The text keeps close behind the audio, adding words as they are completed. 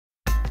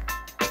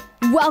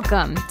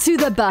Welcome to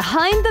the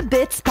Behind the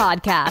Bits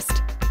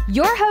podcast.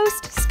 Your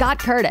host, Scott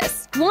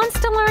Curtis, wants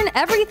to learn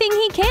everything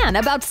he can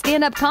about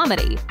stand-up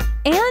comedy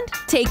and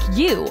take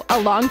you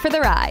along for the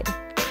ride.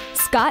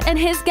 Scott and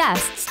his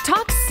guests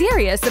talk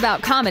serious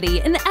about comedy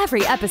in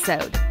every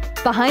episode.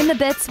 Behind the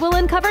Bits will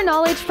uncover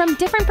knowledge from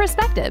different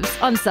perspectives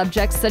on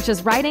subjects such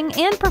as writing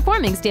and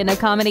performing stand-up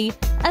comedy,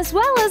 as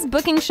well as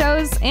booking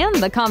shows and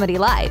the comedy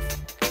life.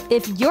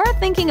 If you're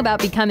thinking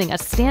about becoming a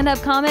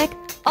stand-up comic,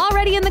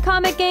 already in the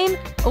comic game,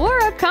 or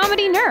a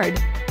comedy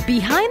nerd,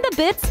 Behind the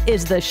Bits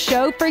is the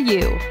show for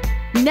you.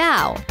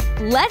 Now,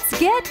 let's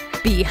get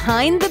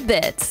Behind the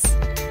Bits.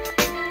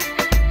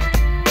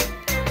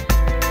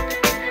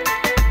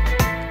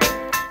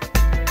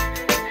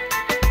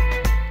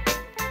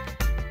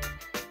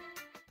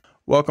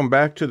 Welcome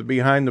back to the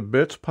Behind the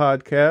Bits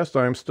podcast.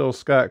 I'm still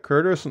Scott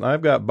Curtis, and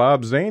I've got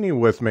Bob Zany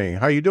with me.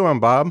 How you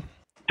doing, Bob?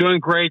 Doing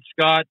great,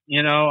 Scott.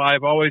 You know,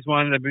 I've always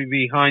wanted to be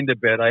behind a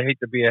bit. I hate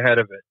to be ahead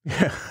of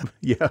it.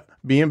 Yeah,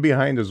 being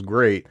behind is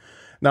great.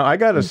 Now, I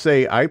got to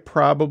say, I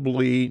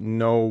probably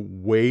know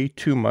way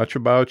too much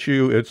about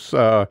you. It's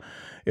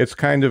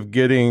kind of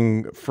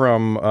getting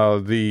from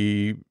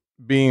the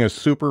being a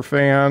super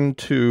fan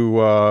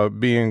to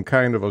being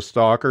kind of a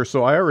stalker.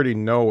 So I already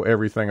know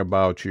everything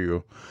about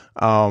you.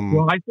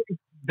 Well, I think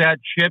that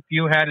chip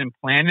you had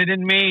implanted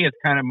in me is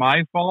kind of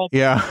my fault.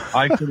 Yeah.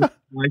 I should have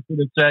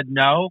said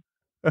no.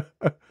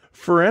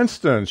 For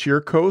instance, your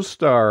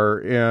co-star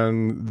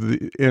in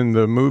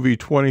the movie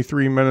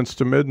 23 Minutes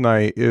to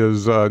Midnight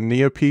is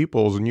Nia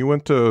Peoples, and you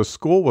went to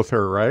school with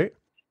her, right?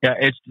 Yeah,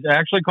 it's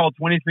actually called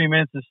 23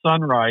 Minutes to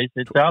Sunrise.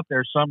 It's out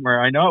there somewhere.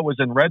 I know it was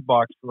in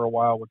Redbox for a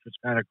while, which was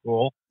kind of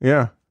cool.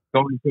 Yeah.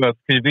 Going to a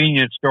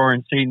convenience store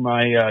and seeing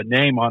my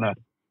name on a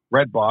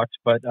Redbox.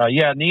 But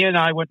yeah, Nia and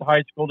I went to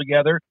high school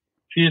together.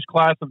 She is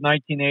class of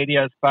 1980.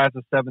 I was class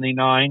of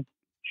 79.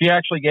 She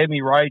actually gave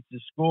me rides to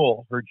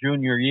school her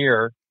junior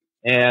year.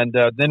 And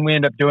then we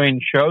ended up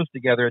doing shows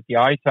together at the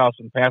Ice House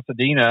in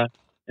Pasadena,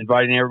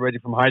 inviting everybody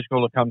from high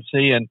school to come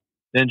see. And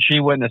then she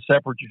went in a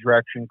separate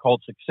direction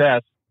called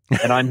Success.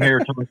 And I'm here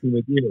talking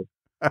with you.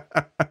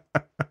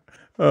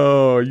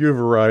 Oh, you've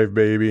arrived,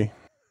 baby.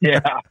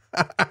 Yeah.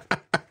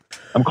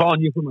 I'm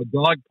calling you from a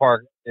dog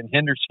park in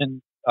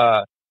Henderson,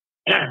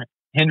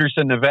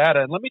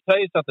 Nevada. And let me tell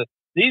you something.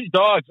 These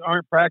dogs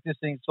aren't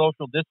practicing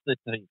social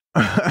distancing.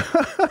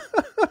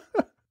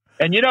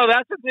 And, you know,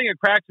 that's the thing that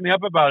cracks me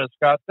up about it,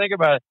 Scott. Think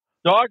about it.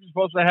 Dogs are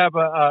supposed to have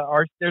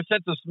their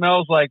sense of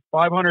smell is like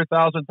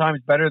 500,000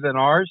 times better than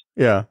ours.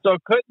 Yeah. So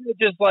couldn't it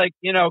just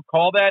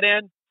call that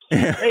in?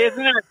 Hey,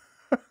 isn't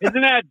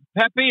that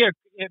Peppy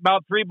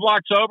about 3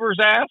 blocks over's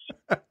ass?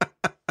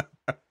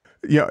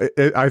 Yeah,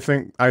 I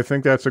think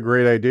that's a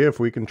great idea.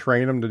 If we can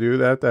train them to do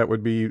that, that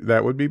would be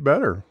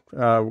better.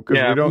 Because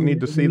we don't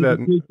need to see that.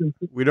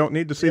 We don't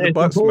need to see the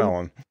butt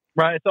smelling.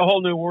 Right. It's a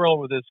whole new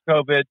world with this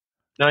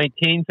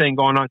COVID-19 thing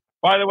going on.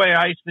 By the way,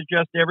 I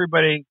suggest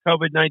everybody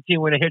COVID-19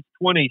 when it hits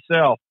 20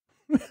 sell.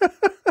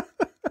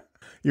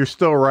 You're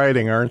still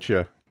writing, aren't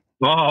you?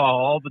 Oh,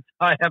 all the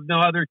time. I have no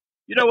other.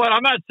 You know what?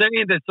 I'm not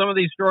saying that some of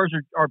these stores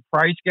are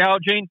price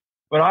gouging,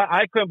 but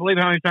I couldn't believe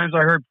how many times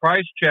I heard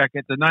price check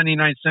at the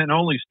 99-cent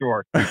only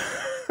store. And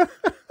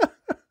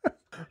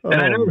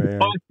I know the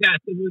podcast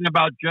isn't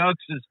about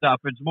jokes and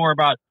stuff. It's more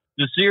about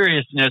the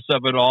seriousness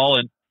of it all.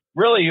 And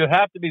really, you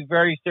have to be a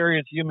very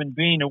serious human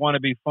being to want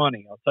to be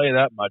funny. I'll tell you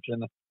that much.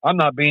 And I'm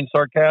not being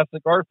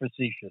sarcastic or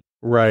facetious.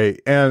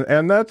 Right.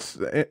 And that's,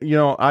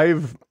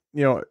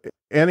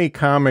 any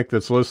comic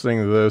that's listening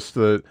to this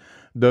that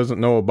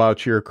doesn't know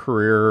about your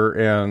career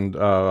and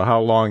how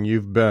long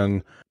you've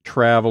been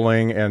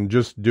traveling and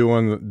just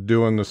doing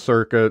the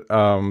circuit,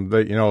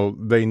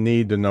 they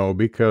need to know,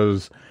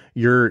 because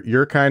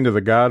you're kind of the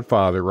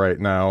godfather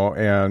right now,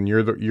 and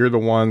you're the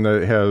one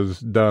that has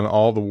done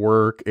all the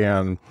work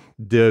and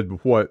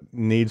did what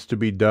needs to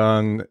be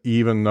done,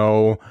 even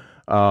though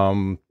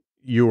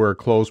you were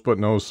close but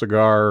no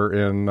cigar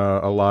in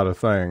a lot of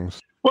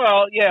things.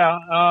 Well, yeah,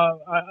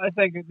 I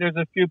think there's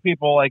a few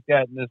people like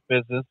that in this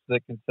business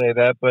that can say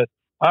that, but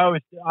I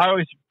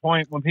always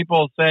point when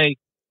people say,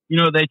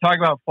 they talk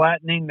about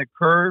flattening the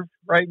curve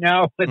right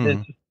now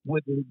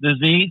with the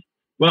disease.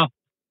 Well,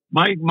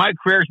 my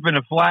career's been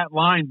a flat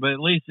line, but at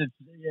least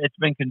it's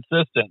been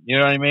consistent. You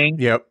know what I mean?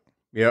 Yep.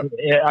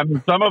 I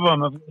mean, some of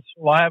them.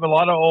 I have a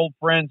lot of old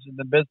friends in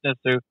the business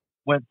who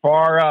went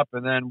far up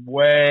and then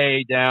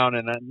way down,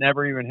 and I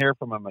never even hear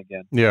from them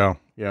again. Yeah.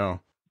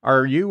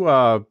 Are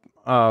you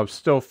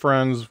still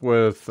friends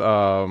with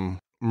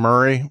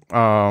Murray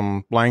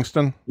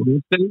Langston?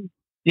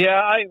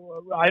 Yeah,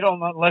 I don't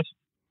know. Unless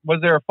was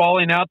there a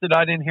falling out that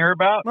I didn't hear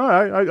about? No,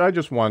 I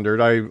just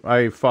wondered.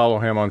 I follow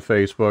him on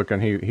Facebook,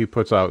 and he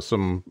puts out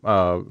some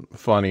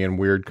funny and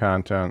weird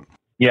content.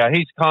 Yeah,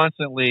 he's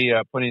constantly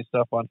putting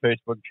stuff on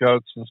Facebook,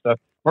 jokes and stuff.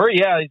 Murray,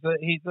 yeah,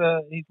 he's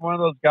one of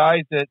those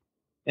guys that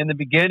in the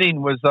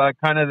beginning was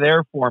kind of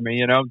there for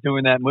me.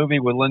 Doing that movie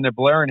with Linda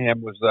Blair and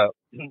him was an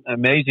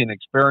amazing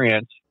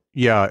experience.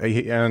 Yeah,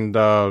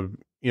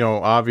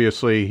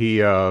 obviously he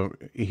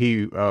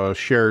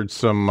shared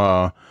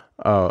some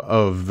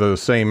of the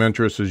same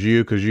interest as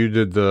you, because you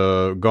did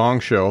the Gong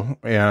Show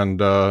and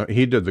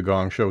he did the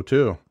Gong Show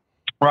too.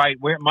 Right.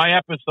 My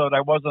episode,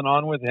 I wasn't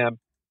on with him,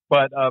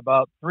 but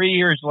about 3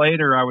 years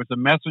later, I was a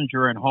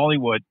messenger in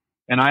Hollywood,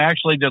 and I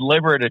actually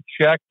delivered a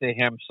check to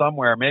him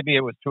somewhere. Maybe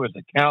it was to his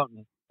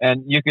accountant,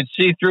 and you could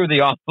see through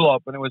the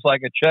envelope, and it was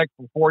like a check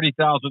for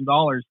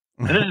 $40,000.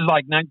 And this is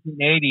like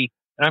 1980,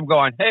 and I'm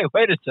going, hey,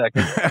 wait a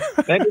second,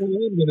 maybe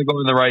I'm going to go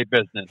in the right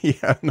business.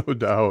 Yeah, no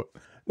doubt.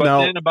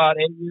 But then about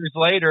 8 years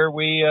later,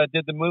 we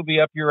did the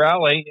movie Up Your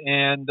Alley,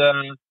 and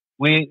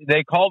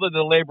they called it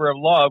a labor of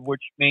love,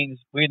 which means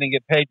we didn't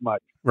get paid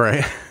much.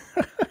 Right.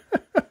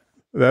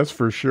 That's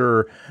for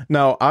sure.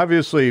 Now,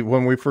 obviously,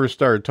 when we first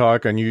started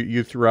talking,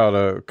 you threw out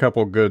a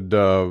couple good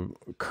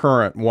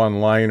current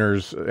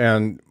one-liners,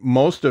 and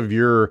most of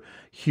your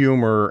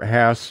humor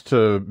has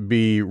to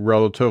be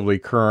relatively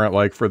current,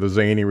 like for the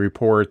Zany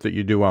report that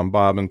you do on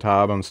Bob and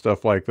Tom and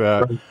stuff like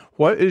that. Right.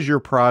 What is your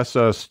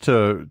process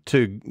to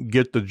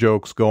get the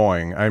jokes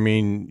going? I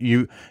mean,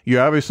 you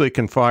obviously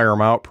can fire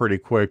them out pretty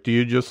quick. Do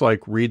you just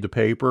like read the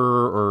paper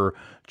or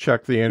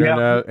check the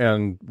internet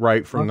and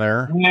write from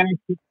there?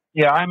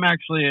 Yeah, I'm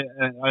actually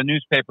a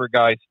newspaper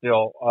guy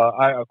still.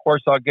 Of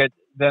course,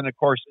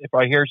 if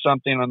I hear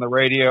something on the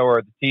radio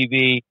or the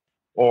TV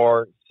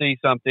or see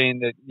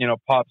something that,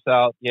 pops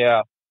out,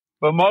 yeah.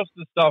 But most of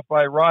the stuff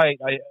I write,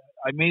 I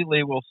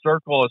immediately will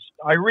circle.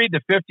 I read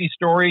the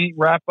 50-story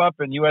wrap-up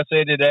in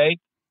USA Today,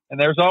 and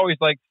there's always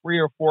like 3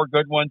 or 4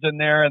 good ones in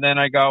there. And then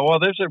I go, well,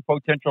 there's a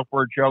potential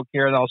for a joke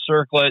here, and I'll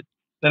circle it.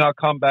 Then I'll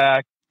come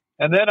back.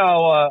 And then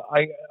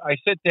I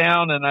sit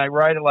down and I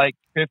write like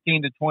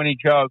 15 to 20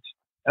 jokes.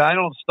 And I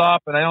don't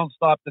stop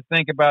to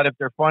think about if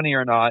they're funny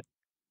or not.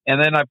 And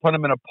then I put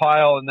them in a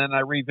pile, and then I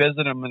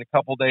revisit them in a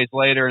couple days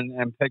later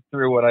and pick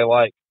through what I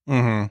like.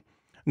 Mm-hmm.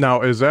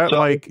 Now, is that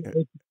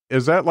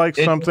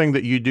something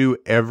that you do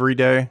every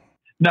day?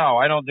 No,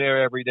 I don't do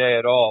it every day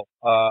at all.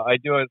 I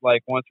do it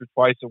like once or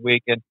twice a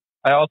week, and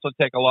I also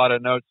take a lot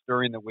of notes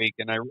during the week.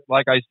 And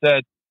like I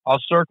said, I'll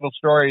circle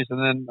stories, and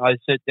then I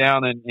sit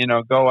down and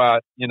go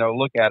out,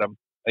 look at them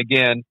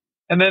again.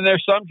 And then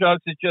there's some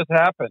jokes that just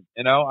happen.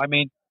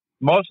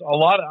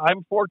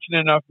 I'm fortunate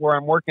enough where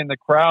I'm working the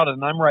crowd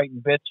and I'm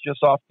writing bits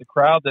just off the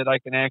crowd that I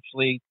can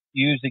actually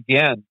use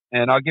again.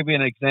 And I'll give you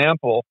an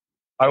example.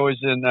 I was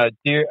in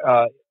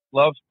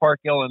Loves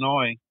Park,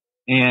 Illinois,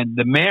 and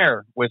the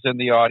mayor was in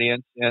the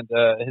audience, and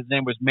his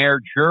name was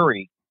Mayor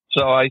Jury.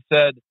 So I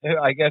said,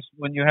 I guess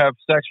when you have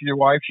sex with your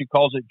wife, she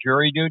calls it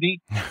jury duty.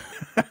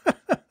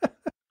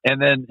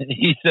 And then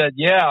he said,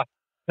 yeah,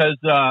 because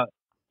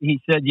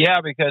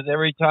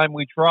every time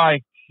we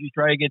try, she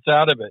gets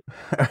out of it.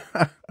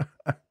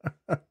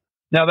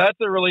 Now that's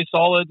a really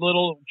solid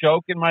little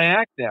joke in my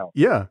act now.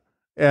 Yeah.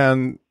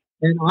 And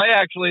I'm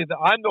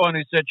the one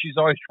who said she's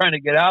always trying to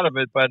get out of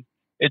it, but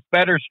it's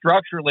better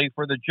structurally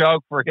for the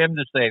joke for him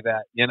to say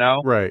that,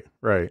 Right,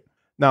 right.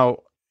 Now,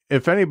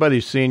 if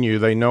anybody's seen you,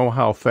 they know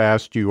how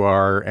fast you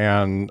are.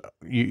 And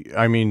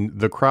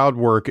the crowd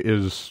work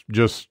is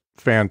just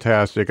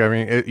fantastic. I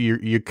mean,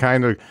 you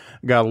kind of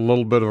got a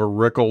little bit of a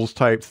Rickles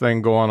type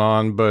thing going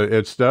on, but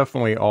it's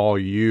definitely all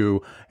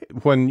you.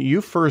 When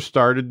you first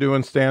started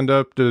doing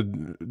stand-up,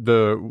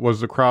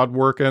 was the crowd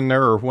work in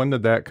there, or when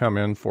did that come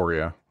in for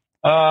you?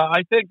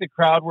 I think the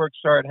crowd work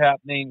started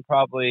happening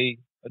probably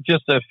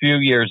just a few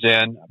years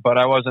in, but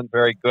I wasn't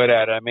very good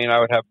at it. I mean, I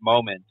would have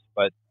moments,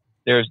 but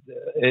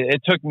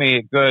it took me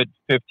a good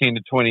 15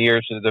 to 20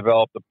 years to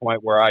develop the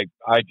point where I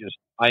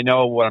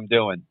know what I'm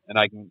doing, and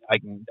I can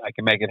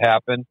make it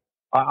happen.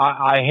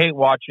 I hate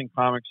watching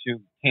comics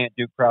who can't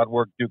do crowd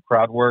work.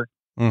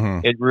 Mm-hmm.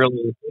 It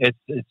really,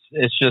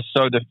 it's just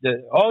so.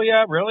 Oh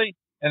yeah, really?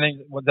 And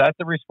then was that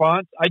the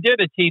response? I did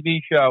a TV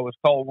show. It was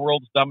called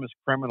World's Dumbest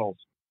Criminals,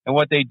 and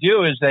what they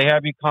do is they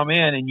have you come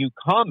in and you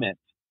comment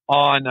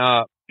on,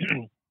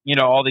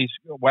 all these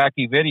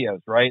wacky videos,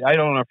 right? I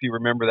don't know if you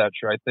remember that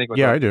show. I think it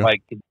was I do.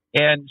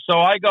 And so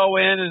I go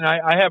in and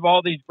I have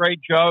all these great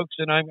jokes,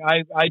 and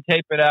I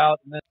tape it out,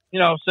 and then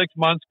 6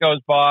 months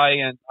goes by,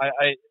 and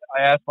I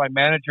asked my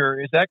manager,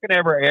 "Is that going to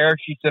ever air?"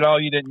 She said, "Oh,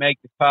 you didn't make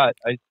the cut."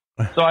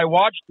 So I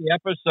watched the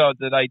episode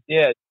that I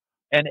did,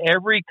 and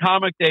every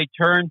comic they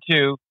turned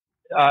to,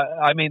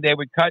 they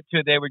would cut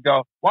to, they would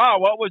go, "Wow,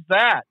 what was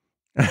that?"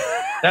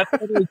 That's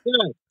what they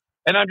said.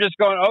 And I'm just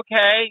going,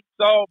 okay,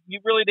 so you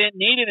really didn't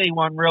need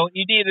anyone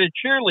you needed a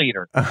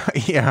cheerleader.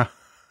 Yeah.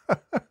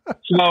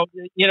 So,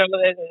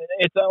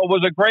 it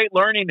was a great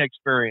learning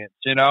experience,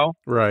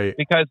 Right.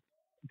 Because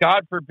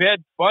God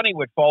forbid funny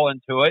would fall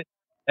into it.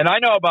 And I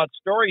know about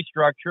story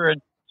structure,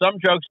 and some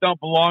jokes don't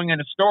belong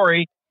in a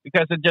story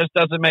because it just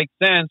doesn't make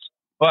sense.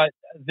 But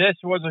this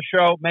was a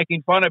show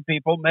making fun of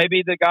people.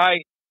 Maybe the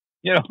guy,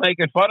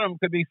 making fun of them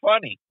could be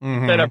funny.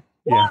 Mm-hmm. Instead of,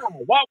 wow,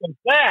 what was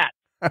that?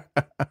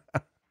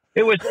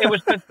 It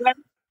was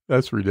pathetic.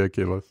 That's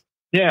ridiculous.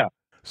 Yeah.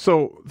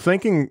 So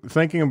thinking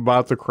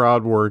about the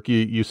crowd work,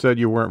 you said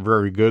you weren't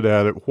very good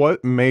at it.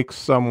 What makes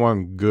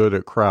someone good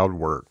at crowd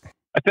work?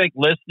 I think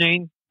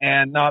listening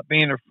and not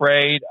being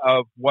afraid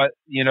of what,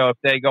 if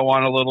they go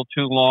on a little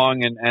too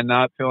long and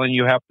not feeling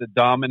you have to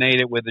dominate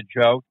it with a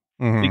joke.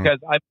 Because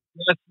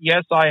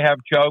yes, I have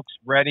jokes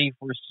ready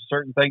for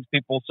certain things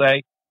people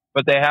say,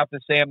 but they have to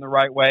say them the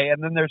right way.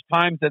 And then there's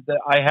times that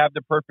I have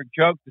the perfect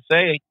joke to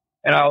say,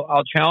 and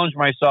I'll challenge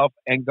myself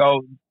and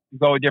go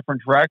a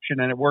different direction,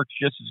 and it works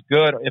just as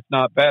good, if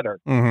not better.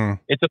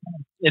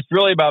 It's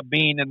really about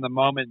being in the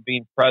moment,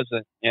 being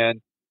present.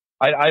 And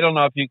I don't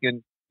know if you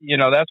can,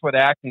 that's what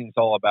acting is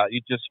all about.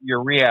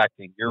 You're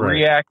reacting. You're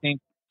reacting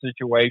to the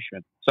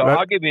situation. So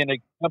I'll give you an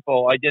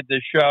example. I did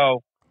this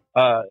show,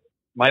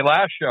 my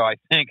last show, I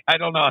think. I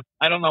don't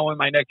know when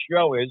my next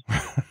show is,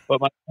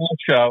 but my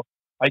last show,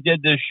 I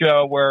did this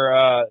show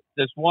where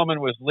this woman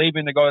was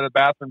leaving to go to the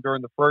bathroom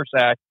during the first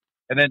act,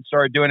 and then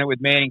started doing it with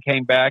me and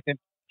came back. And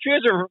she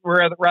was a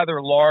rather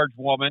large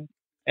woman.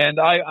 And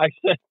I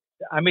said,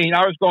 I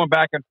was going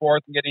back and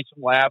forth and getting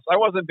some laughs. I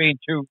wasn't being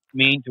too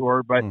mean to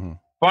her, but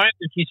finally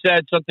she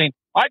said something.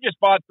 I just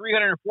bought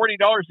 $340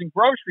 in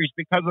groceries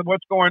because of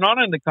what's going on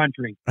in the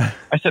country.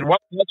 I said, well,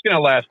 that's going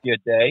to last you a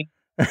day.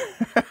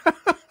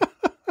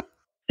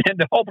 And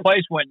the whole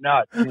place went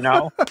nuts,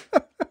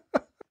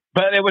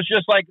 But it was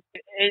just like,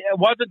 it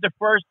wasn't the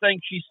first thing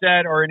she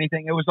said or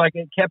anything. It was like,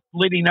 it kept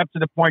leading up to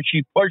the point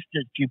she pushed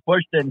it,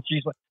 and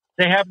she's like,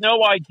 they have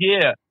no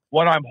idea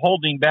what I'm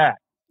holding back.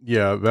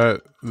 Yeah,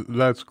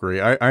 that's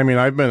great.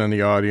 I've been in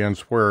the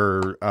audience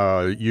where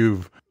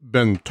you've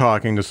been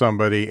talking to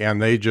somebody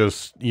and they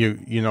just, you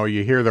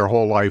hear their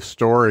whole life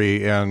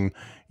story, and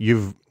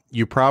you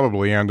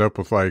probably end up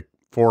with like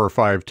 4 or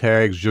 5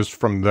 tags just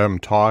from them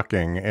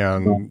talking.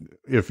 And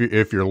if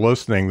you're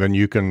listening, then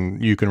you can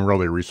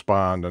really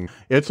respond. And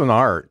it's an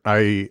art.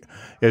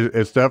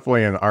 It's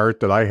definitely an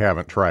art that I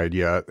haven't tried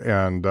yet,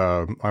 and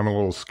I'm a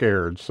little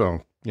scared.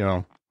 So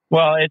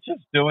Well, it's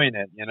just doing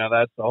it.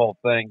 That's the whole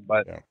thing.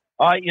 But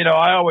I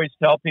always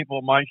tell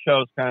people my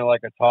show is kind of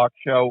like a talk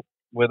show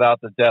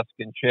without the desk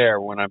and chair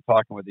when I'm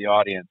talking with the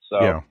audience.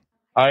 So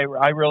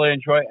I really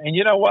enjoy it. And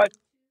you know what?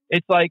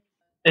 It's like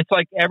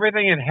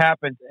everything that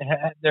happens,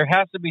 there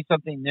has to be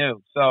something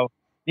new. So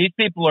these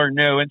people are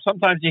new, and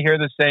sometimes you hear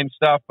the same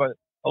stuff, but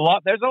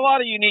there's a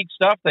lot of unique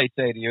stuff they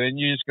say to you, and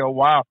you just go,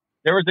 wow.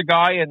 There was a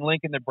guy in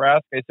Lincoln,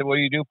 Nebraska. I said, what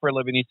do you do for a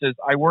living? He says,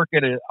 I work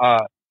at a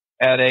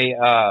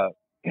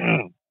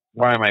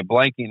why am I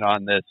blanking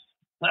on this?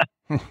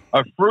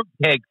 A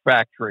fruitcake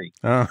factory.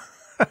 I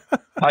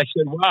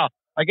said, wow,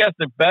 I guess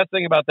the best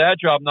thing about that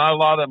job, not a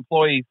lot of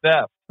employee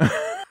theft.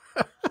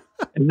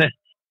 and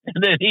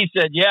then he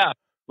said, yeah,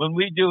 when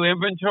we do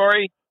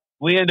inventory,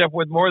 we end up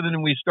with more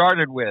than we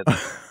started with.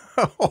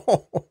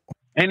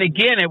 And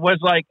again, it was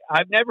like,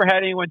 I've never had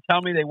anyone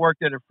tell me they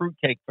worked at a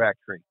fruitcake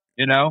factory,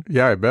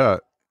 Yeah, I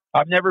bet.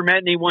 I've never met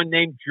anyone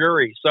named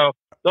Jury. So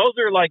those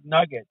are like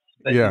nuggets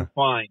that you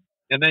find.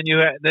 And then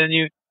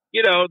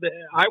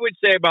I would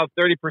say about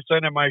 30%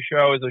 of my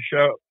show is a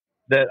show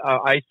that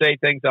I say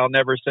things I'll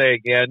never say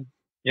again,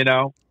 And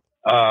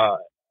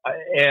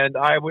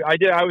I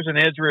was in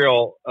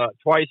Israel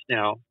twice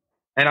now,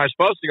 and I was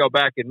supposed to go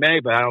back in May,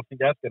 but I don't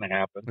think that's going to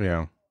happen.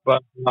 Yeah.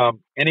 But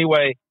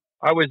anyway,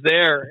 I was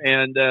there,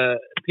 and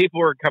people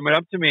were coming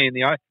up to me in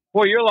the eye.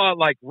 Boy, you're a lot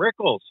like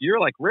Rickles. You're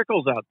like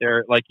Rickles out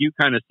there, like you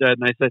kind of said.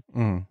 And I said,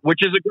 which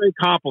is a great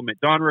compliment.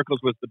 Don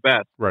Rickles was the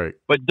best. Right.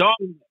 But Don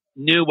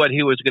knew what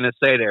he was going to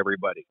say to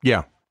everybody.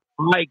 Yeah.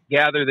 I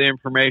gather the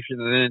information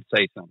and then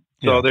say something.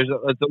 So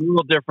it's a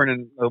little different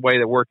in the way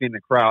they're working the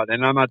crowd.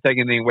 And I'm not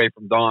taking anything away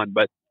from Don,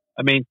 but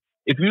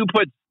if you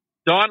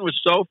Don was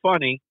so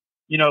funny,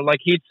 like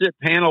he'd sit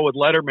panel with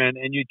Letterman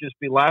and you'd just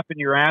be laughing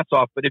your ass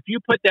off. But if you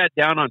put that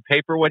down on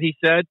paper, what he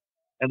said,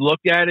 and look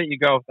at it, you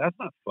go, that's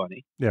not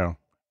funny. Yeah.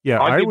 Yeah.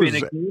 I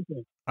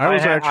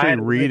was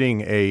actually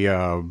reading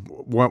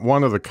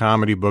one of the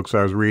comedy books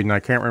I was reading. I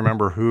can't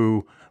remember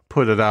who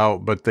put it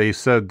out, but they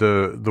said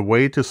the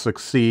way to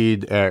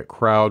succeed at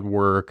crowd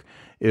work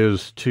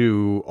is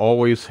to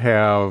always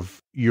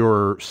have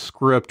your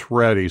script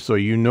ready so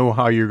you know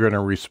how you're going to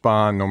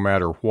respond no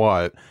matter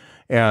what.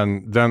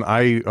 And then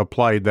I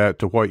applied that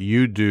to what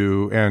you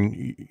do,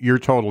 and you're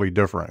totally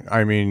different.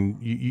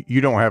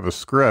 You don't have a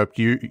script.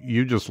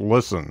 You just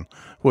listen,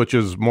 which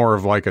is more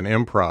of like an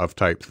improv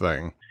type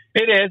thing.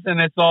 It is, and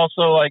it's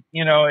also like,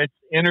 it's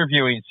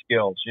interviewing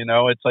skills.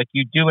 It's like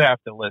you do have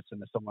to listen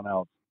to someone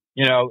else.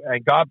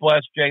 And God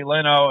bless Jay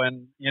Leno,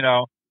 and,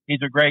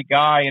 he's a great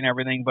guy and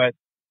everything, but,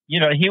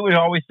 he was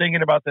always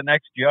thinking about the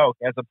next joke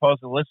as opposed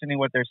to listening to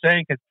what they're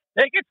saying, because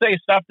they could say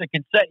stuff that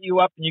can set you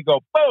up and you go,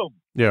 boom.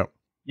 Yeah.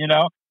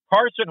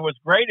 Carson was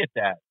great at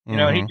that.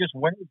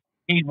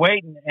 He'd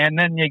wait, and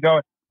then you go,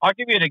 I'll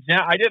give you an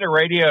example. I did a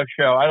radio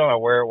show. I don't know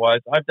where it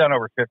was. I've done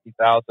over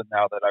 50,000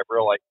 now that I've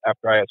realized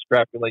after I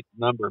extrapolate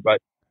the number, but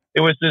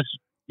it was this,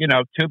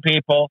 2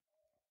 people,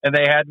 and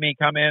they had me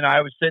come in.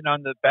 I was sitting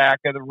on the back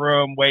of the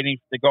room waiting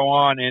to go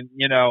on, and,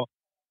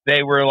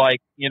 they were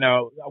like,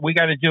 we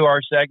got to do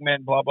our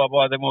segment, blah, blah,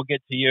 blah. Then we'll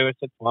get to you. I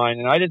said, fine.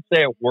 And I didn't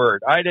say a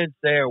word.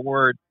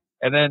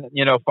 And then,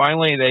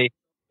 finally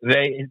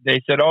they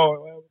said,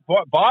 oh,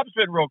 Bob's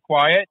been real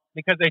quiet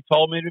because they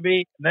told me to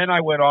be. And then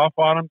I went off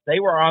on them. They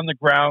were on the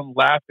ground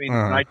laughing,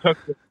 and I took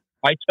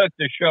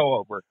the show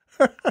over.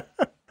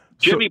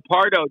 Jimmy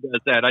Pardo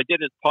does that. I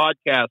did his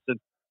podcast, and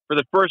for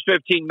the first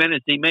 15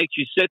 minutes, he makes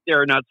you sit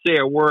there and not say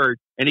a word,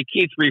 and he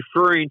keeps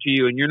referring to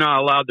you, and you're not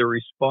allowed to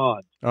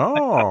respond.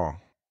 Oh,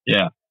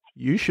 yeah.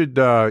 You should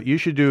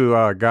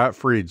do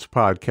Gottfried's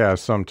podcast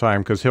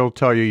sometime, because he'll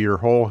tell you your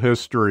whole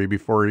history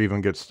before it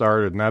even gets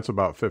started, and that's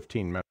about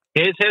 15 minutes.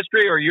 His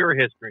history or your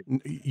history?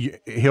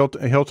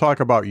 He'll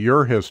talk about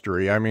your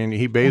history. I mean,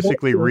 he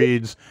basically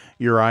reads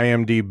your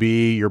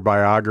IMDb, your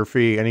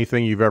biography,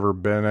 anything you've ever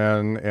been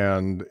in,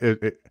 and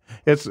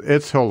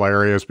it's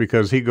hilarious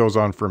because he goes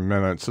on for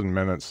minutes and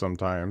minutes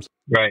sometimes.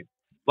 Right.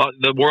 Well,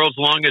 the world's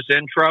longest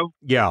intro?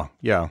 Yeah.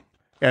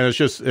 And it's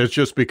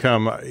just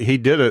become, he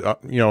did it,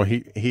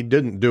 he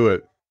didn't do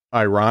it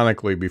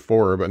ironically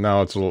before, but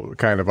now it's a little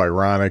kind of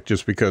ironic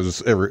just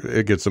because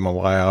it gets him a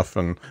laugh,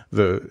 and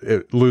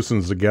it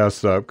loosens the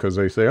guests up because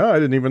they say, "Oh, I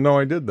didn't even know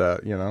I did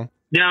that," Now,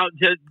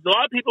 did a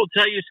lot of people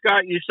tell you,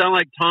 Scott, you sound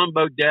like Tom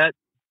Bodette?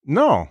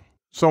 No.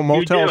 So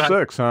Motel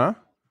 6, huh?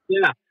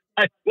 Yeah.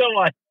 I feel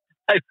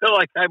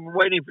like I'm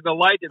waiting for the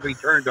light to be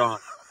turned on.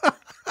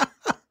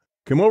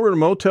 Come over to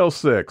Motel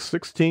 6,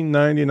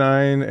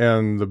 $16.99,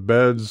 and the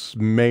beds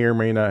may or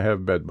may not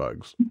have bed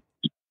bugs.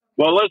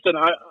 Well, listen,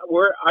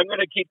 I'm going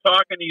to keep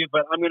talking to you,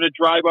 but I'm going to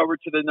drive over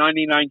to the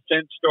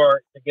 99-cent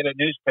store to get a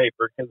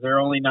newspaper because they're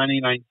only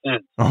 99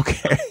 cents.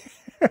 Okay.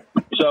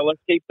 So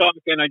let's keep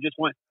talking. I just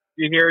want,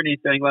 if you hear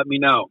anything, let me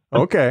know.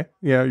 Okay.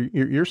 Yeah,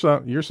 you're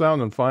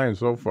sounding fine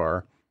so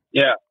far.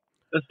 Yeah.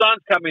 The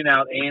sun's coming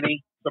out,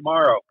 Annie,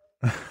 tomorrow.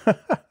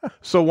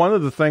 So one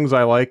of the things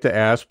I like to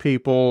ask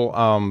people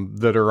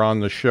that are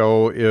on the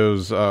show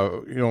is,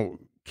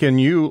 can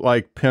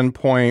you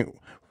pinpoint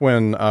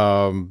when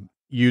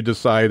you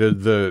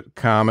decided that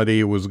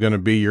comedy was going to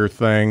be your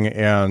thing,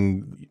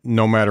 and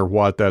no matter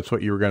what, that's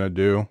what you were going to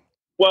do?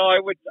 Well,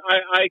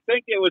 I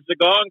think it was the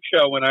Gong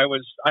Show when I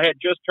had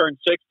just turned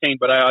 16,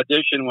 but I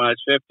auditioned when I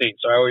was 15,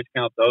 so I always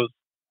count those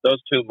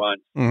 2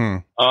 months.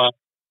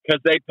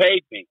 Because they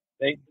paid me.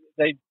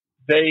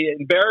 They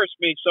embarrassed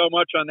me so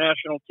much on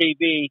national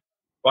TV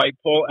by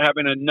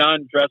having a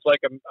nun dressed like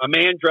a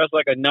man dressed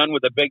like a nun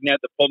with a big net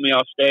to pull me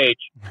off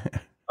stage.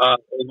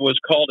 It was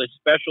called a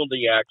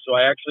specialty act, so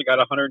I actually got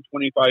 $125.98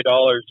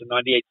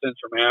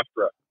 from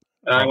AFTRA.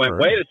 And I went,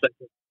 wait a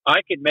second,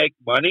 I could make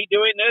money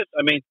doing this?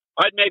 I mean,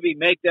 I'd maybe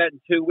make that in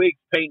 2 weeks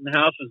painting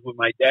houses with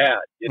my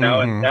dad,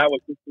 and that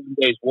was just 1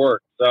 day's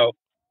work. So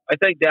I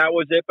think that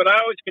was it. But I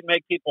always could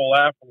make people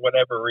laugh for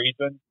whatever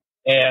reason.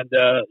 And,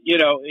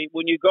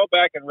 when you go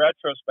back in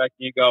retrospect,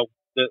 you go,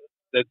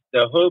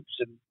 the hoops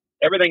and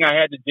everything I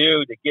had to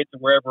do to get to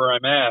wherever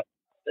I'm at,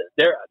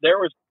 there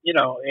was,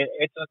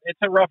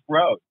 it's a rough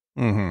road.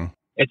 Mm-hmm.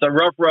 It's a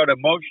rough road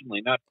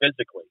emotionally, not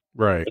physically.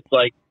 Right. It's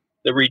like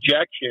the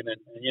rejection and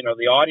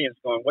the audience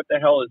going, what the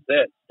hell is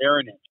this?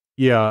 Staring at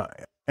you. Yeah.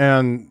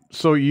 And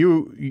so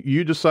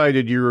you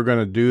decided you were going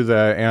to do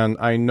that. And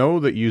I know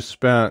that you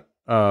spent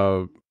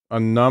a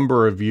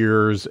number of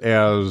years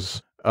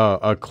as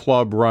a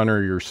club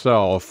runner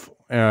yourself,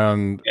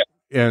 and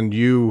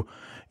you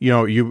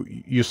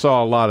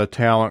saw a lot of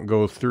talent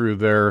go through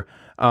there.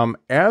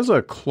 As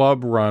a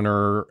club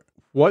runner,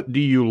 what do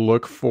you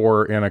look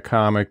for in a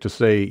comic to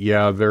say,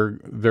 yeah,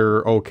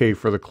 they're okay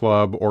for the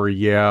club, or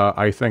yeah,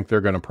 I think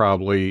they're going to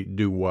probably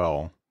do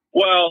well?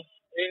 Well,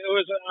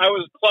 I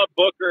was a club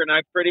booker, and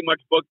I pretty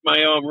much booked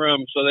my own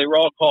room, so they were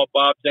all called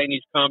Bob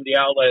Zany's Comedy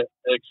Outlet,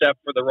 except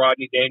for the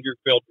Rodney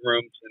Dangerfield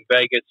rooms in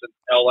Vegas and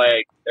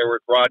L.A. They were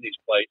at Rodney's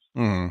place.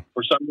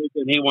 For some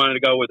reason, he wanted to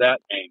go with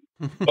that name.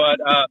 But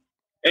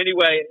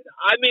anyway,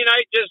 I mean,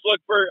 I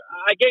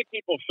gave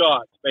people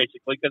shots,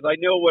 basically, because I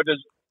knew what it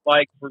was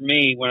like for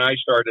me when I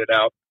started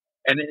out.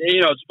 And,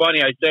 it's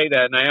funny, I say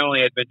that, and I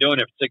only had been doing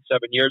it for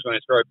 6-7 years when I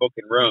started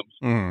booking rooms.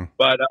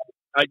 But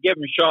I'd give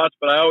them shots,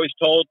 but I always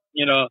told,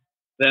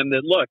 them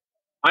that, look,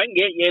 I can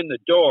get you in the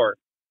door.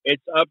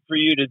 It's up for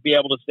you to be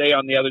able to stay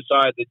on the other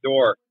side of the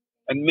door.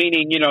 And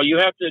meaning, you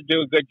have to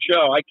do a good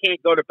show. I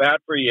can't go to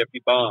bat for you if you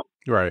bomb.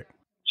 Right.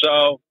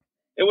 So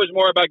it was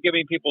more about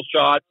giving people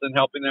shots and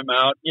helping them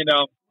out.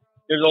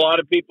 There's a lot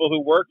of people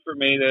who work for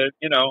me that,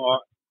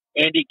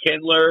 Andy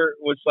Kindler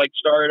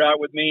started out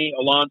with me,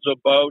 Alonzo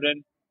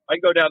Bowden. I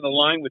go down the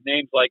line with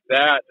names like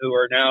that who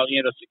are now,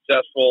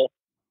 successful,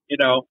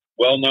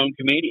 well-known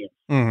comedians.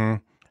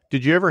 Mm-hmm.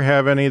 Did you ever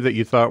have any that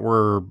you thought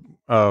were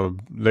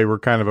they were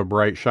kind of a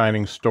bright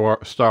shining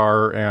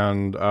star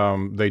and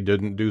they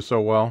didn't do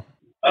so well?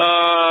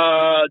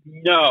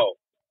 No,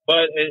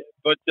 but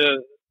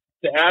to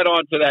add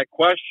on to that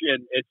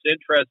question, it's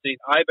interesting.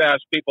 I've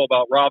asked people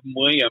about Robin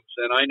Williams,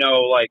 and I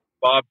know like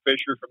Bob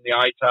Fisher from the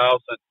Ice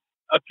House, and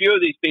a few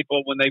of these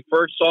people when they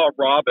first saw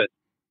Robin,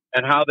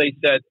 and how they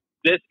said,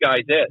 "This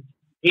guy's it.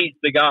 He's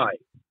the guy,"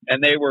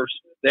 and they were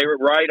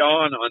right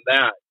on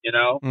that,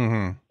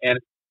 Mm-hmm. And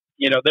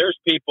there's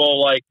people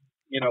like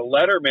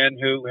Letterman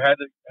who had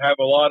to have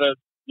a lot of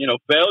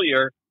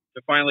failure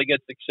to finally get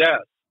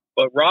success.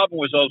 But Robin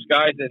was those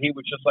guys that he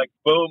was just like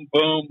boom,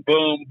 boom,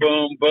 boom,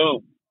 boom,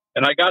 boom.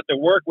 And I got to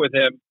work with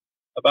him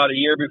about a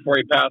year before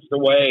he passed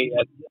away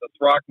at the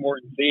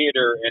Throckmorton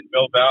Theater in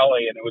Mill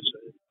Valley, and it was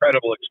an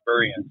incredible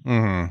experience.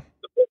 Mm-hmm.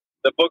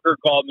 The booker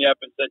called me up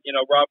and said, you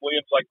know, Rob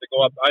Williams likes to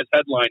go up. I was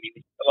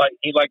headlining.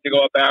 He'd like to go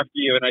up after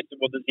you. And I said,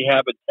 well, does he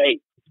have a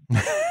tape?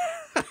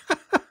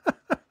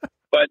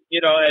 But,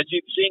 you know, as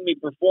you've seen me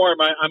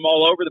perform, I'm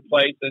all over the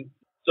place. And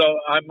so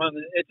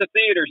it's a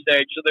theater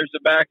stage. So there's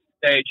a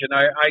backstage. And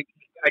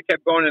I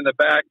kept going in the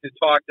back to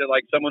talk to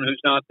like someone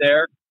who's not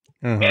there.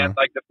 Mm-hmm. And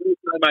like the first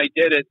time I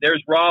did it,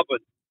 there's Robin.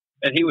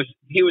 And he was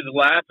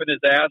laughing his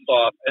ass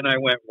off. And I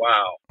went,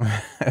 wow.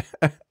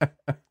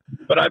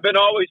 But I've been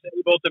always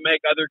able to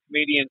make other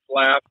comedians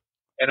laugh.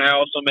 And I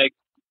also make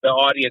the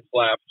audience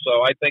laugh.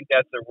 So I think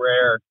that's a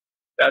rare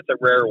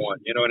one.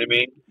 You know what I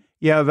mean?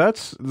 Yeah,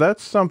 that's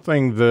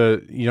something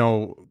that, you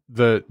know,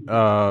 that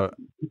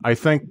I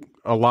think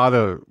a lot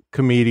of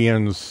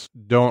comedians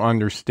don't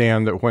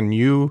understand, that when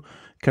you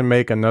can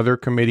make another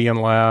comedian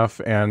laugh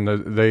and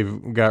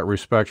they've got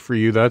respect for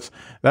you, that's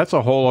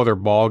a whole other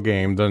ball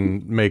game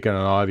than making an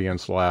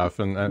audience laugh.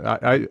 And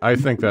I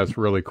think that's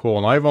really cool.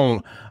 And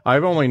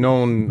I've only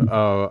known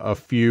a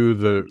few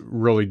that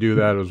really do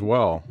that as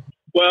well.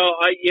 Well,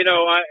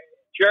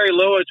 Jerry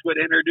Lewis would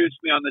introduce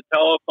me on the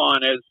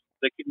telephone as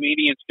the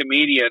comedian's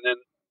comedian, and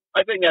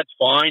I think that's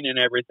fine and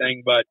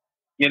everything. But,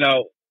 you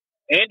know,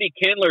 Andy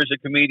Kindler's a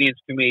comedian's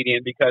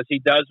comedian because he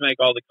does make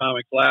all the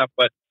comics laugh,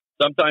 but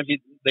sometimes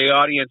the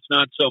audience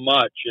not so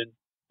much. And,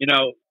 you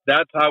know,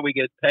 that's how we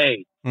get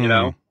paid, you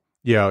know?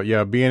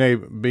 Yeah. Being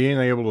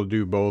able to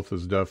do both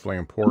is definitely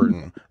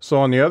important. So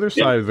on the other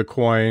side of the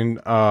coin,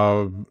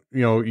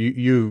 you know,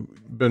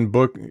 you've been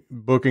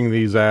booking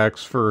these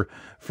acts for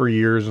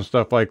years and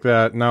stuff like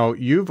that. Now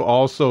you've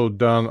also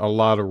done a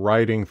lot of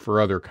writing for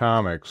other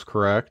comics,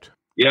 correct?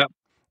 Yeah.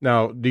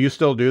 Now, do you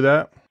still do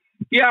that?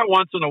 Yeah,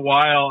 once in a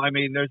while. I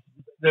mean,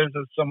 there's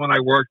someone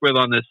I worked with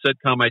on this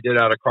sitcom I did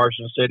out of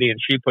Carson City, and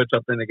she put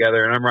something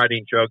together, and I'm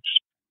writing jokes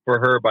for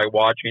her by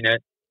watching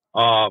it.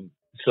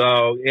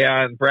 So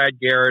yeah, and Brad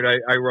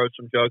Garrett, I wrote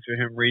some jokes for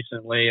him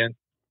recently, and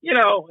you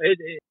know,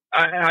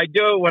 I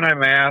do it when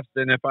I'm asked,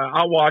 and if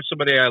I'll watch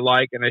somebody I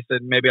like, and I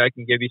said maybe I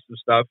can give you some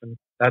stuff, and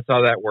that's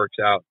how that works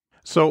out.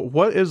 So,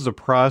 what is the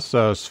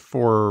process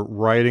for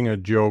writing a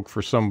joke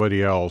for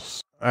somebody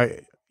else?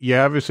 You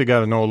obviously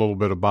got to know a little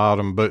bit about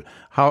them, but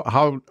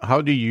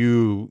how do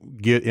you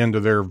get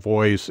into their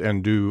voice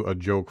and do a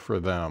joke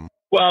for them?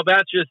 Well,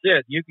 that's just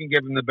it. You can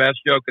give them the best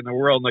joke in the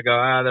world, and they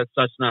go,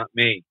 that's not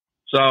me.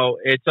 So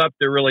it's up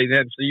to really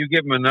them. So you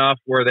give them enough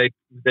where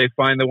they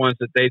find the ones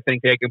that they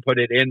think they can put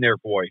it in their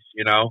voice,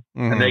 you know,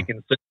 and they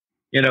can,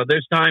 you know,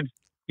 there's times,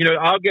 you know,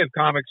 I'll give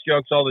comics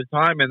jokes all the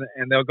time,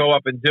 and they'll go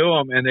up and do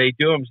them, and they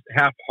do them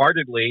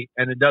half-heartedly,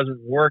 and it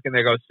doesn't work, and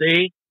they go,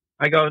 see?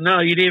 I go, no,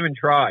 you didn't even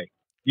try.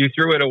 You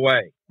threw it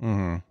away.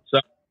 So,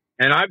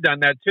 and I've done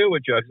that too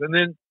with jokes. And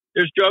then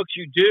there's jokes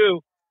you do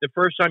the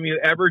first time you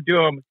ever do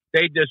them,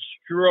 they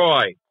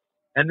destroy.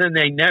 And then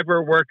they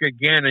never work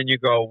again, and you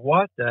go,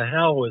 "What the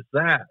hell was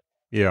that?"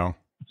 Yeah.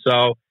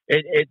 So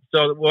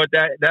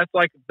that's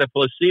like the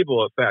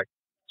placebo effect.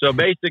 So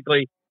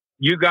basically,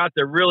 you got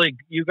the really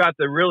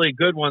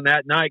good one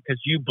that night because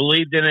you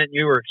believed in it and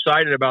you were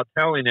excited about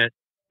telling it,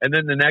 and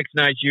then the next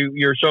night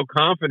you're so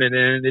confident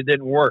in it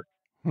didn't work.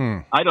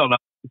 I don't know.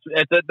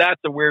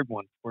 That's a weird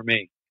one for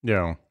me.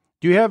 Yeah.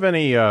 Do you have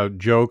any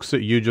jokes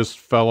that you just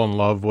fell in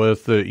love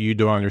with that you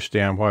don't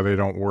understand why they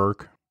don't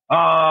work?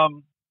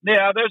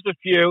 Yeah, there's a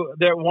few.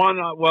 There one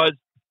was,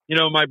 you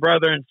know, my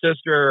brother and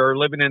sister are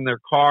living in their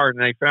car, and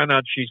they found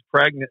out she's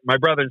pregnant. My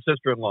brother and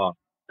sister-in-law.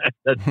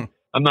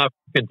 I'm not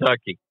from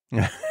Kentucky.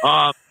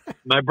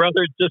 My brother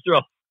and sister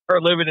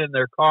are living in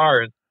their car,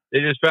 and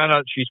they just found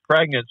out she's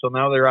pregnant, so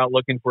now they're out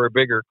looking for a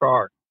bigger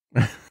car.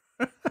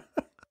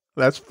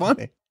 That's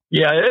funny.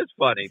 Yeah, it is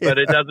funny, but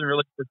it doesn't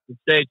really fit the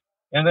stage.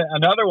 And then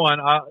another one,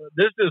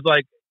 this is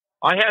like,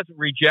 I have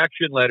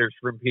rejection letters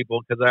from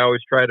people because I always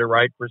try to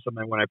write for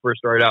something when I first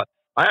started out.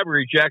 I have a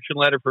rejection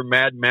letter from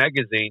Mad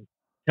Magazine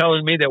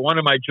telling me that one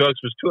of my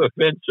jokes was too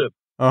offensive.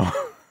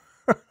 Oh.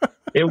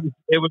 It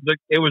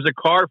was a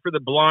car for the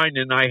blind,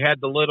 and I had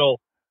the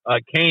little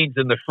canes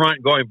in the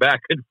front going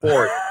back and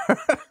forth.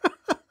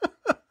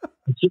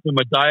 Give them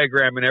a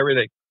diagram and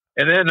everything.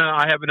 And then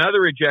I have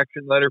another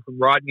rejection letter from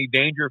Rodney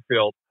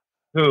Dangerfield,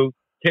 who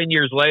 10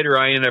 years later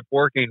I ended up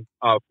working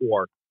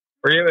for.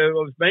 Or it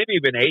was maybe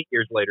even 8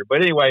 years later.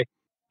 But anyway,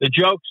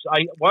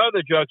 one of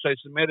the jokes I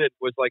submitted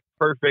was like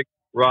perfect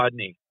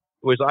Rodney.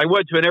 It was, I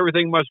went to an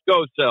Everything Must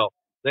Go cell.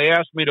 They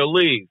asked me to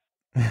leave.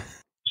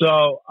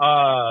 So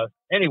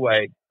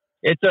anyway,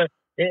 it's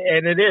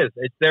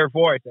their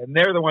voice, and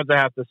they're the ones that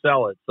have to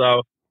sell it.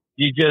 So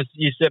you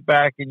sit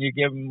back and you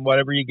give them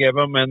whatever you give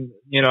them, and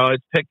you know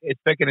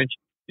it's picking and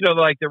you know,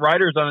 like the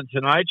writers on the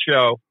Tonight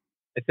Show,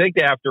 I think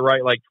they have to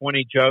write like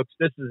 20 jokes.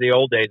 This is the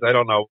old days. I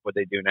don't know what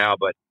they do now,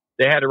 but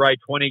they had to write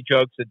 20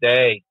 jokes a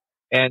day,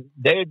 and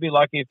they'd be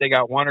lucky if they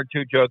got 1 or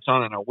 2 jokes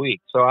on in a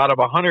week. So out of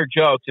 100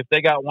 jokes, if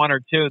they got 1 or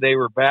 2, they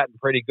were batting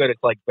pretty good.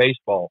 It's like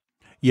baseball.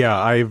 Yeah,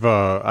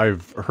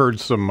 I've heard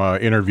some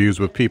interviews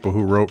with people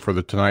who wrote for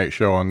the Tonight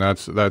Show, and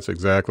that's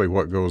exactly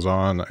what goes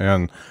on.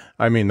 And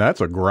I mean,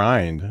 that's a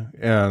grind.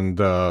 And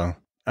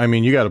I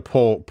mean, you got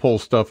to pull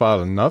stuff out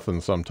of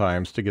nothing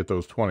sometimes to get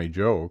those 20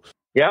 jokes.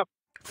 Yep.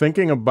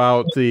 Thinking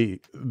about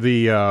the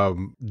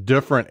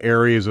different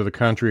areas of the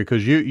country,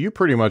 because you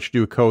pretty much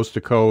do coast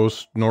to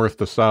coast, north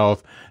to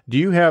south. Do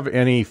you have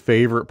any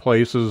favorite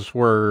places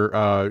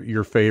where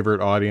your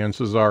favorite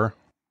audiences are?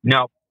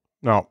 No,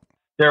 No.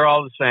 they're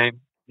all the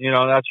same. You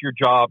know, that's your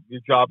job.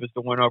 Your job is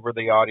to win over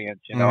the audience.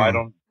 You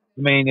know,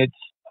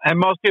 and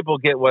most people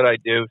get what I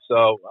do.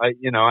 So I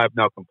have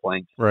no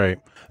complaints. Right.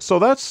 So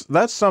that's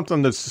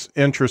something that's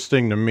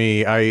interesting to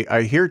me.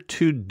 I hear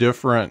two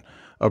different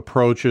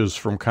approaches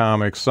from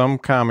comics. Some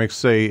comics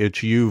say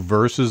it's you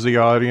versus the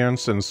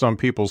audience, and some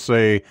people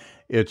say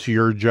it's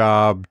your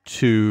job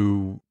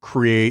to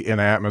create an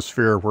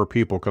atmosphere where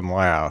people can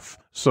laugh.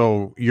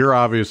 So you're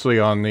obviously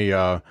on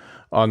the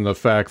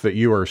fact that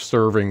you are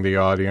serving the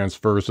audience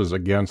versus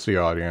against the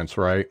audience,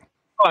 right?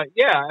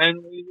 Yeah,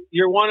 and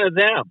you're one of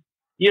them.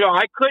 You know,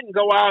 I couldn't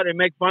go out and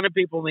make fun of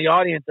people in the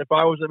audience if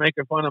I wasn't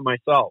making fun of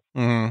myself.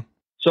 Mm-hmm.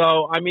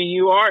 So, I mean,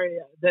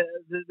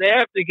 they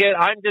have to get,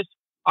 I'm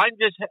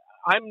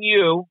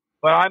you,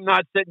 but I'm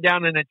not sitting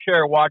down in a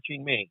chair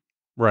watching me.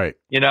 Right.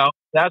 You know,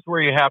 that's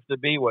where you have to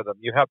be with them.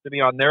 You have to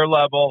be on their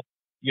level.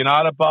 You're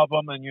not above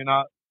them and you're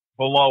not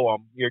below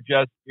them.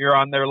 You're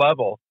on their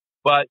level.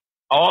 But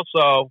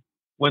also,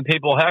 when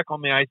people heckle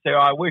me, I say,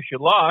 I wish you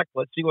luck.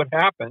 Let's see what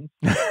happens.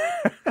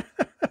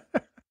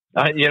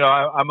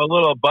 I'm a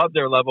little above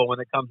their level when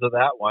it comes to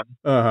that one.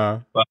 Uh-huh.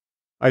 But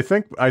I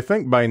think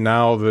by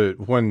now that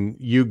when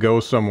you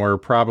go somewhere,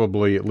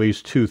 probably at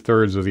least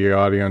 2/3 of the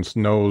audience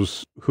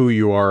knows who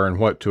you are and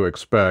what to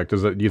expect.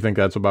 Do you think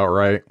that's about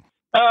right?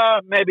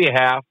 Maybe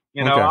half.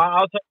 You know, Okay.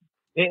 I'll tell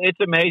you, it's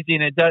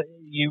amazing. It does.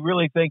 You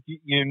really think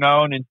you're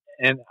known.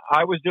 And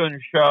I was doing a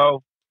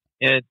show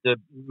at the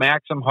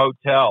Maxim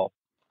Hotel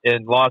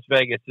in Las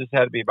Vegas. This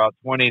had to be about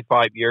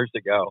 25 years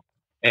ago.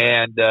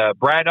 And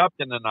Brad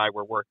Upton and I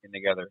were working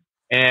together.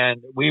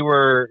 And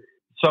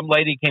some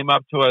lady came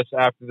up to us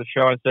after the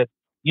show and said,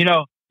 you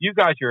know, you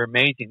guys are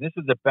amazing. This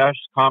is the best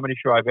comedy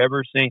show I've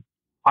ever seen.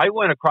 I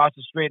went across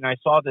the street and I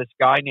saw this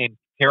guy named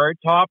Carrot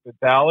Top at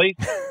Bally's,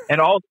 and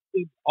all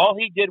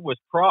he did was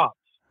props.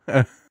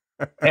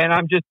 And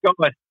I'm just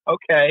going,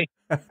 okay.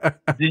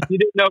 You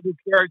didn't know who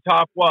Carrot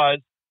Top was,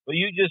 but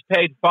you just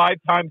paid 5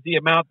 times the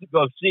amount to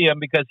go see him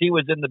because he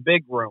was in the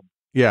big room.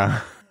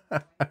 Yeah.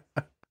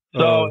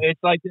 So it's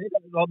like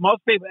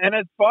most people, and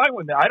it's fine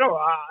with me.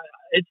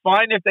 It's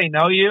fine if they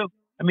know you.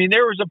 I mean,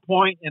 there was a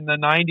point in the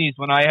 90s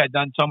when I had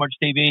done so much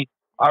TV,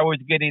 I was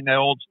getting the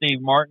old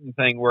Steve Martin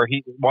thing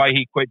why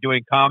he quit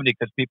doing comedy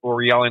because people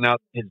were yelling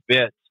out his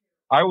bits.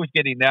 I was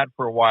getting that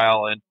for a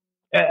while, and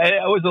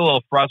it was a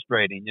little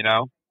frustrating, you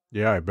know?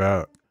 Yeah, I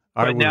bet.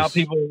 Now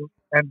people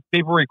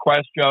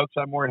request jokes.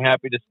 I'm more than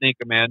happy to sneak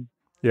them in.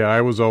 Yeah,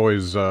 I was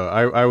always,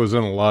 I was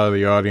in a lot of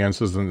the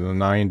audiences in the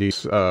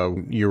 90s.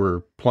 You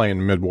were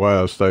playing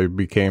Midwest.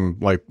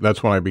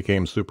 That's when I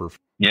became super.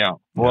 Yeah.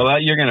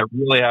 Well, you're going to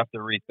really have to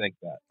rethink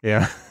that.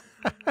 Yeah.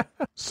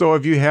 So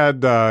have you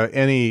had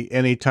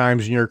any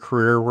times in your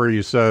career where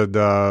you said,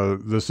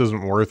 this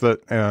isn't worth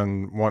it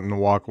and wanting to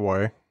walk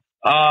away?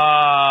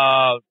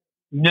 No,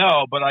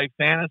 but I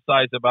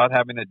fantasize about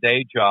having a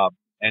day job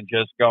and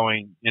just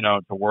going,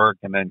 to work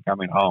and then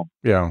coming home.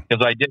 Yeah.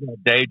 Because I did a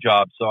day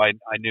job, so I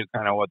knew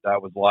kind of what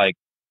that was like.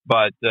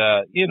 But,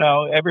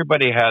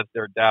 everybody has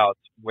their doubts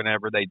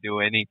whenever they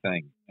do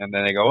anything. And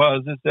then they go, well,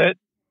 is this it?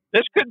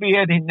 This could be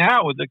ending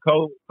now with the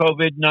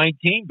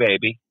COVID-19,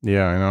 baby.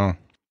 Yeah, I know.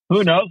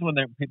 Who knows when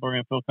people are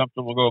going to feel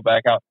comfortable to go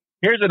back out.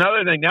 Here's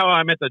another thing. Now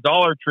I'm at the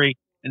Dollar Tree,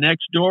 and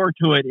next door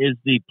to it is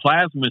the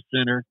Plasma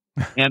Center.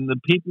 And the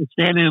people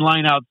standing in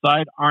line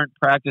outside aren't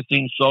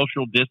practicing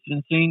social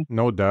distancing.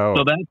 No doubt.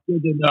 So that's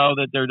good to know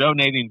that they're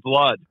donating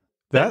blood.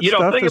 That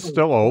stuff is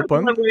still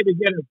open?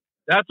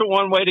 That's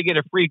one way to get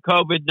a free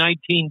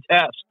COVID-19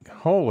 test.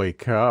 Holy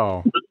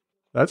cow.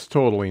 That's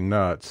totally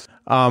nuts.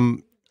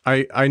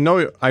 I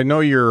know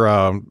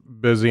you're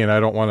busy and I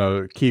don't want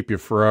to keep you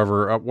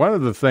forever. One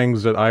of the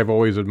things that I've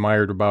always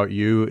admired about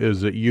you is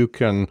that you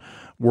can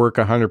work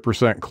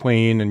 100%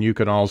 clean, and you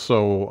can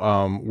also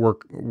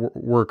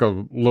work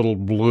a little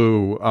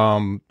blue.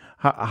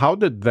 How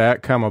did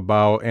that come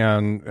about,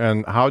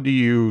 and how do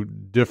you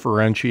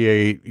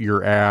differentiate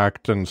your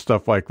act and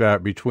stuff like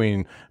that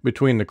between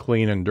the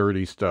clean and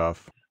dirty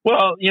stuff?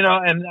 Well, and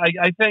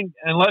I think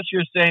unless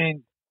you're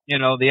saying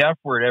the F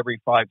word every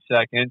 5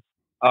 seconds,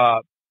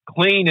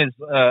 clean and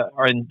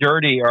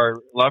dirty are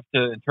left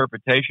to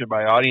interpretation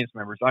by audience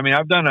members. I mean,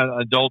 I've done an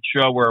adult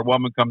show where a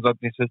woman comes up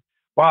and says,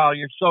 wow,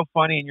 you're so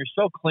funny and you're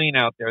so clean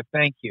out there.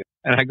 Thank you.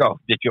 And I go,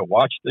 did you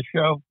watch the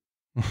show?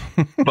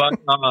 But,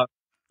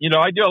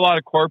 I do a lot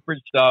of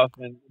corporate stuff,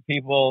 and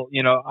people,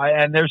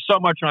 and there's so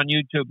much on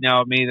YouTube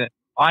now of me that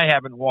I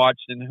haven't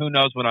watched, and who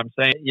knows what I'm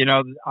saying.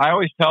 I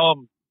always tell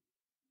them,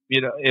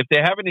 if they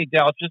have any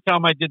doubts, just tell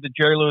them I did the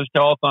Jerry Lewis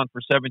Telethon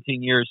for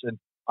 17 years, and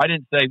I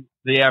didn't say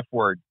the F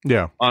word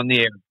on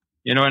the air.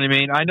 You know what I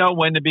mean? I know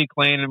when to be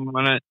clean and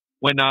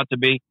when not to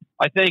be.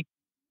 I think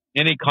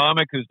any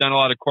comic who's done a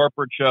lot of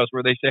corporate shows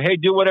where they say, hey,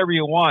 do whatever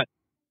you want,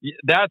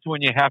 that's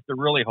when you have to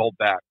really hold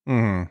back.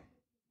 Because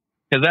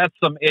that's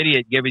some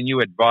idiot giving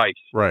you advice.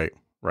 Right.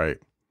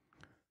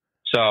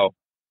 So,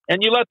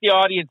 and you let the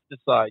audience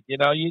decide. You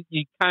know, you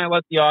kind of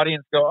let the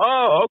audience go,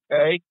 oh,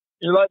 okay,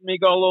 you're letting me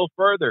go a little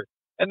further.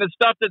 And the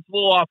stuff that's a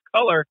little off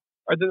color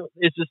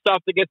is the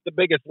stuff that gets the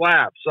biggest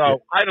laugh.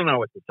 So I don't know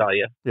what to tell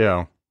you.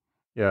 Yeah.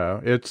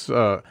 It's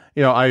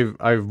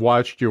I've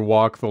watched you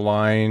walk the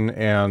line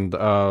and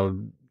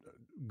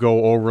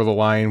go over the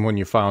line when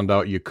you found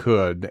out you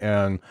could,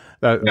 and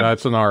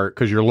that's an art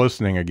because you're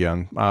listening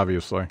again,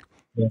 obviously.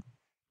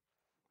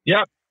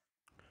 Yep.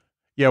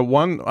 Yeah.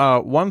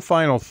 One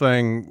final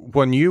thing: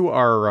 when you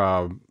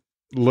are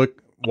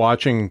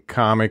watching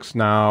comics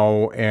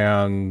now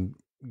and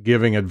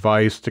giving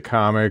advice to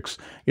comics,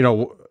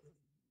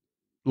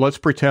 let's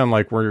pretend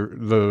like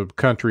the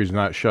country's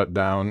not shut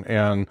down.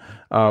 And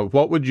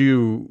what would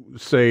you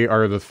say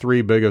are the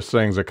 3 biggest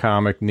things a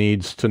comic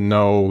needs to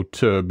know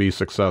to be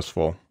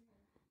successful?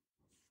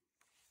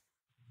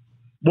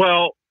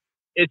 Well,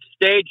 it's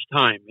stage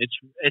time. It's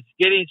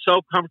getting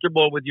so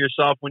comfortable with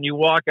yourself. When you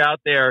walk out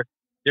there,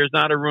 there's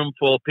not a room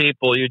full of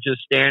people. You're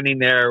just standing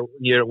there,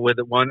 with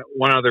one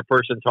other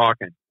person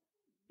talking.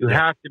 You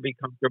have to be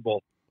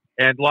comfortable.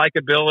 And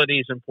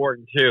likability is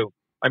important too.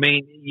 I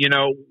mean,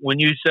 when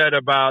you said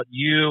about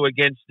you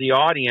against the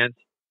audience,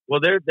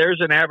 well,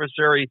 there's an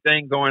adversary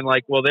thing going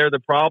like, well, they're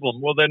the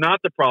problem. Well, they're not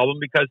the problem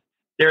because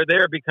they're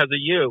there because of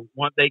you.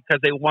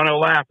 Because they want to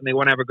laugh and they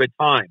want to have a good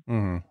time.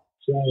 Mm-hmm.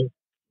 So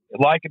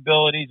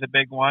likability is a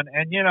big one.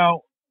 And,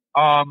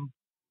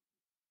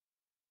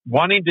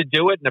 wanting to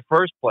do it in the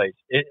first place.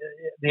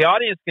 The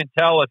audience can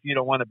tell if you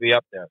don't want to be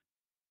up there.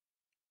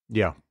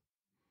 Yeah.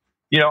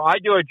 I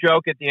do a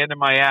joke at the end of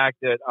my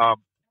act that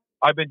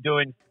I've been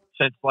doing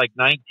since like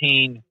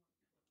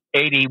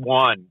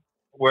 1981,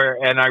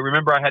 and I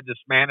remember I had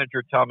this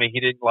manager tell me he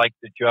didn't like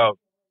the joke,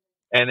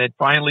 and it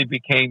finally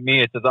became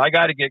me. It says, I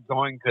got to get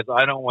going because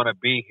I don't want to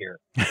be here.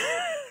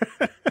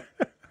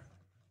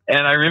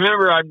 And I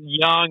remember I'm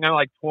young, I'm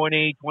like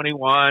 20,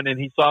 21, and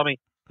he saw me.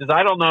 He says,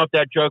 I don't know if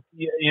that joke,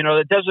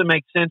 it doesn't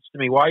make sense to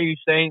me. Why are you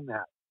saying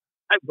that?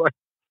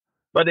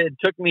 But it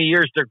took me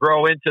years to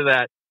grow into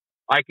that.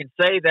 I can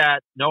say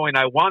that knowing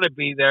I want to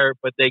be there,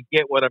 but they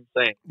get what I'm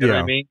saying. You know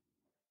what I mean?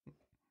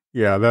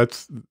 Yeah,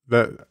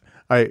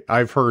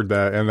 I've heard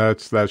that, and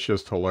that's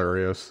just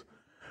hilarious.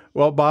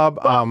 Well, Bob,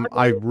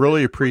 I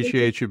really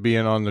appreciate you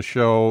being on the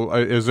show.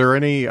 Is there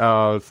any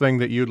thing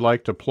that you'd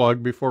like to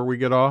plug before we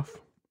get off?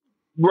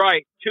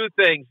 Right. 2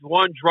 things.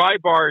 One,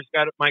 DryBar's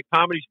got my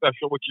comedy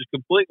special, which is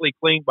completely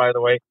clean, by the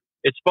way.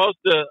 It's supposed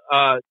to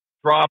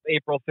drop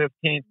April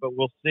 15th, but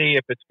we'll see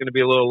if it's going to be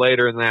a little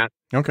later than that.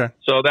 Okay.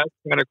 So that's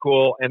kind of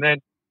cool. And then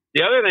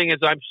the other thing is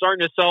I'm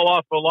starting to sell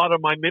off a lot of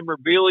my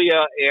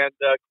memorabilia and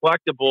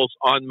collectibles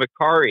on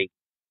Macari.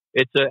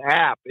 It's an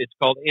app. It's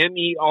called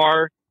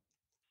MERCARI.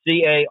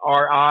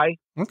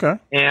 Okay.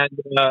 And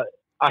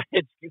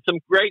it's some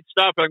great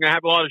stuff. I'm going to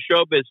have a lot of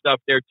showbiz stuff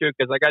there too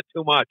because I got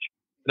too much.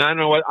 And I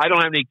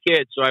don't have any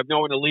kids, so I have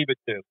no one to leave it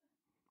to.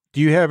 Do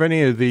you have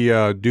any of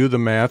the Do the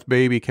Math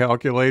Baby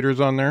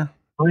calculators on there?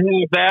 I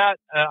have that.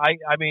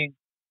 I mean,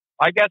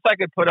 I guess I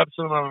could put up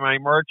some of my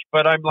merch,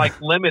 but I'm like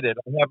limited.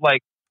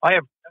 I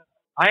have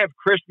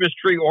Christmas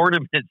tree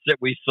ornaments that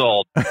we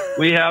sold.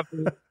 We have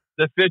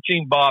the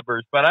fishing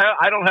bobbers, but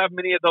I don't have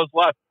many of those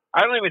left.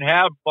 I don't even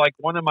have like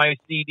one of my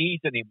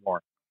CDs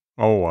anymore.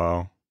 Oh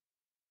wow!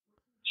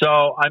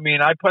 So I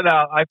mean, I put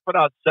out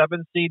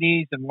 7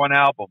 CDs and 1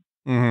 album.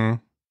 Mm-hmm.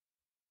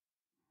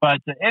 But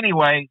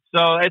anyway,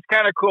 so it's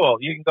kind of cool.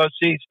 You can go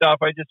see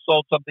stuff. I just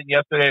sold something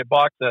yesterday, a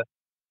box of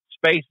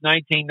Space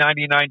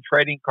 1999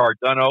 trading cards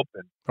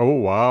unopened. Oh,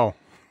 wow.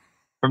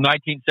 From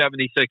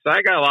 1976.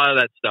 I got a lot of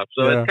that stuff.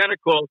 So it's kind of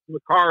cool.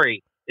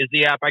 Macari is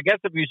the app. I guess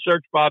if you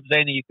search Bob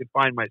Zany, you can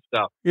find my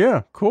stuff.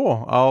 Yeah,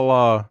 cool.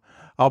 I'll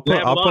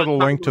put a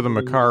link to the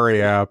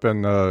Macari app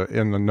in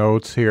the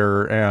notes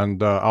here,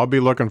 and I'll be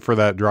looking for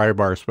that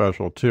DryBar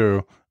special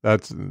too.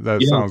 That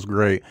sounds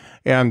great.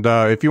 And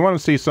if you want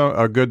to see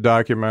a good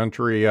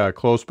documentary,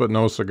 Close But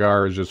No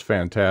Cigar is just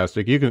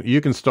fantastic.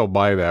 You can still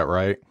buy that,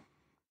 right?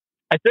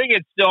 I think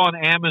it's still on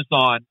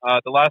Amazon.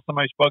 The last time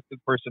I spoke to the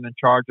person in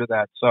charge of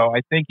that, so I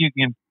think you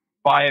can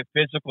buy a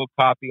physical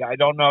copy. I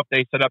don't know if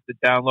they set up the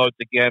downloads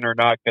again or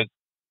not because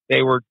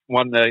they were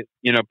wanting to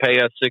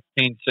pay us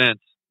 16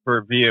 cents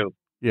per view.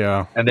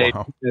 Yeah, and they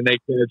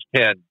charge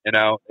 10.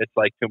 It's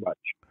like too much.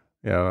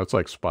 Yeah, that's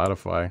like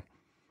Spotify.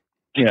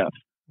 Yeah.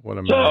 What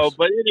a mess. So,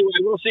 but anyway,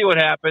 we'll see what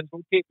happens.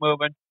 We'll keep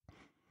moving.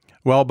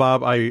 Well,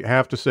 Bob, I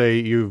have to say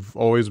you've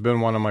always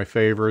been one of my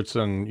favorites,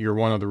 and you're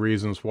one of the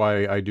reasons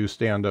why I do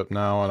stand up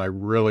now, and I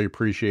really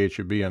appreciate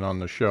you being on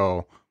the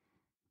show.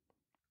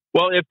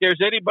 Well, if there's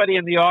anybody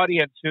in the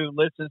audience who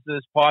listens to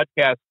this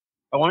podcast,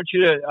 I want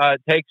you to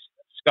take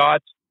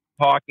Scott's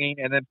talking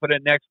and then put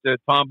it next to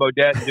Tom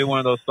Bodett and do one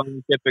of those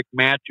scientific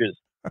matches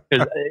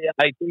because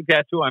I think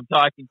that's who I'm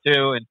talking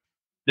to. And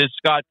this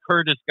Scott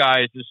Curtis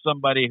guy is just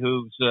somebody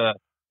who's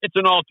it's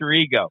an alter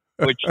ego,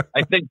 which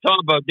I think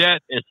Tom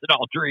Bodette is an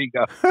alter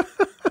ego.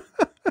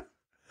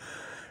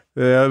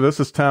 Yeah, this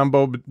is Tom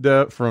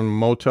Bodette from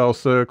Motel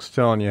 6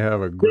 telling you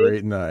have a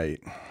great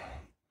night.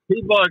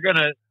 People are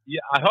gonna.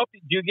 Yeah, I hope. Do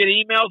you get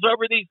emails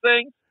over these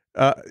things?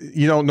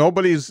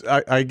 Nobody's.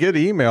 I get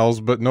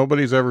emails, but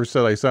nobody's ever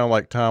said I sound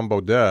like Tom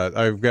Bodette.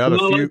 I've got a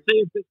few.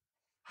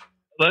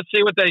 Let's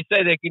see what they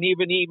say. They can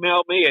even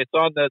email me. It's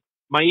on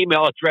my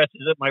email address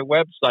is at my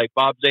website,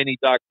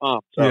 bobzany.com.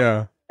 So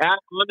yeah.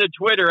 On the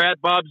Twitter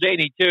at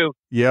bobzany too.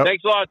 Yep.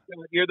 Thanks a lot,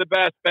 Scott. You're the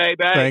best,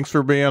 baby. Thanks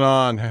for being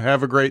on.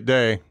 Have a great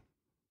day.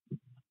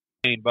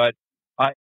 But